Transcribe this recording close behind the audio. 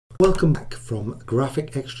Welcome back from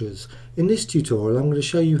Graphicxtras. In this tutorial I'm going to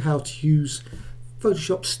show you how to use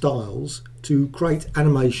Photoshop styles to create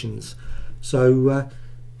animations. So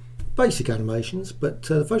basic animations, but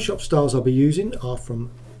the Photoshop styles I'll be using are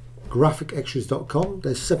from Graphicxtras.com.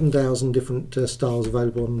 There's 7,000 different styles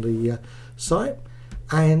available on the site,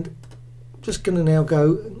 and I'm just going to now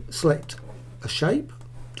go and select a shape.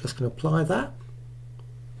 Just going to apply that,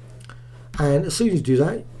 and as soon as you do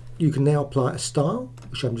that you can now apply a style,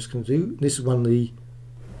 which I'm just going to do. This is one of the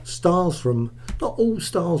styles from, not all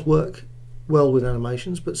styles work well with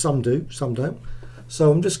animations, but some do, some don't.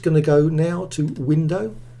 So I'm just going to go now to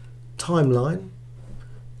Window, Timeline,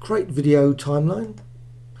 Create Video Timeline.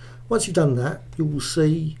 Once you've done that, you will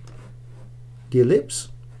see the ellipse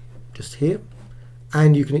just here,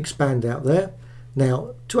 and you can expand out there.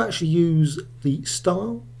 Now, to actually use the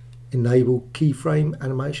style, enable keyframe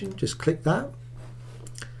animation, just click that.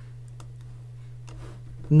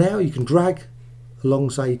 Now you can drag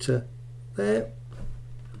along, say, to there,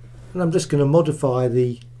 and I'm just going to modify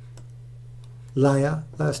the layer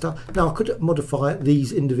style. Now I could modify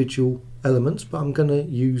these individual elements, but I'm going to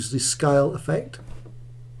use the scale effect.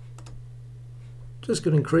 Just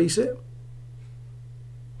going to increase it.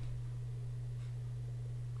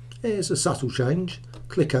 There's a subtle change.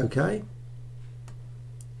 Click OK.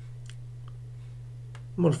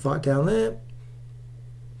 Modify it down there.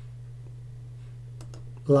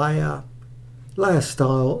 Layer, layer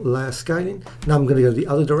style, layer scaling. Now I'm going to go the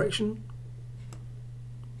other direction.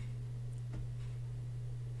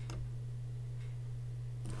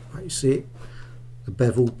 Right, you see it, the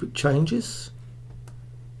bevel changes.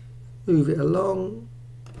 Move it along.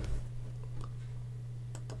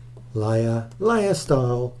 Layer, layer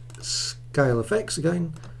style, scale effects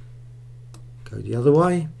again. Go the other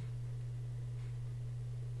way.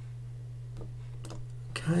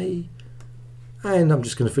 Okay. And I'm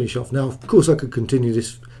just going to finish off. Now, of course, I could continue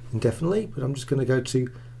this indefinitely, but I'm just going to go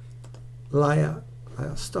to layer,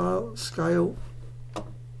 layer style, scale,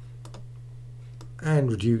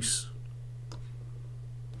 and reduce.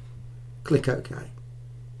 Click OK.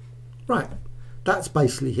 Right, that's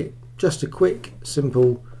basically it. Just a quick,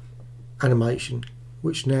 simple animation,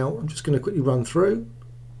 which now I'm just going to quickly run through.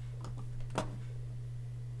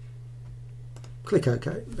 Click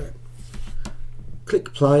OK. There.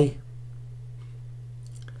 Click play.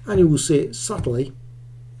 And you will see it subtly,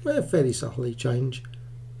 fairly subtly change.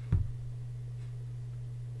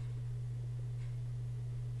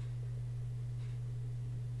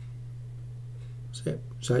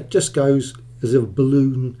 So it just goes as a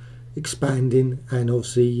balloon expanding and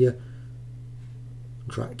obviously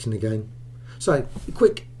contracting again. So a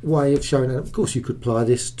quick way of showing that. Of course you could apply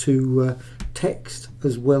this to text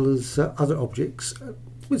as well as other objects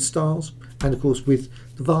with styles, and of course with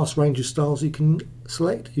the vast range of styles you can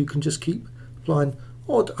select, you can just keep applying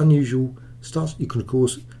odd, unusual styles. You can of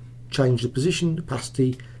course change the position,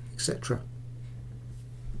 opacity, etc.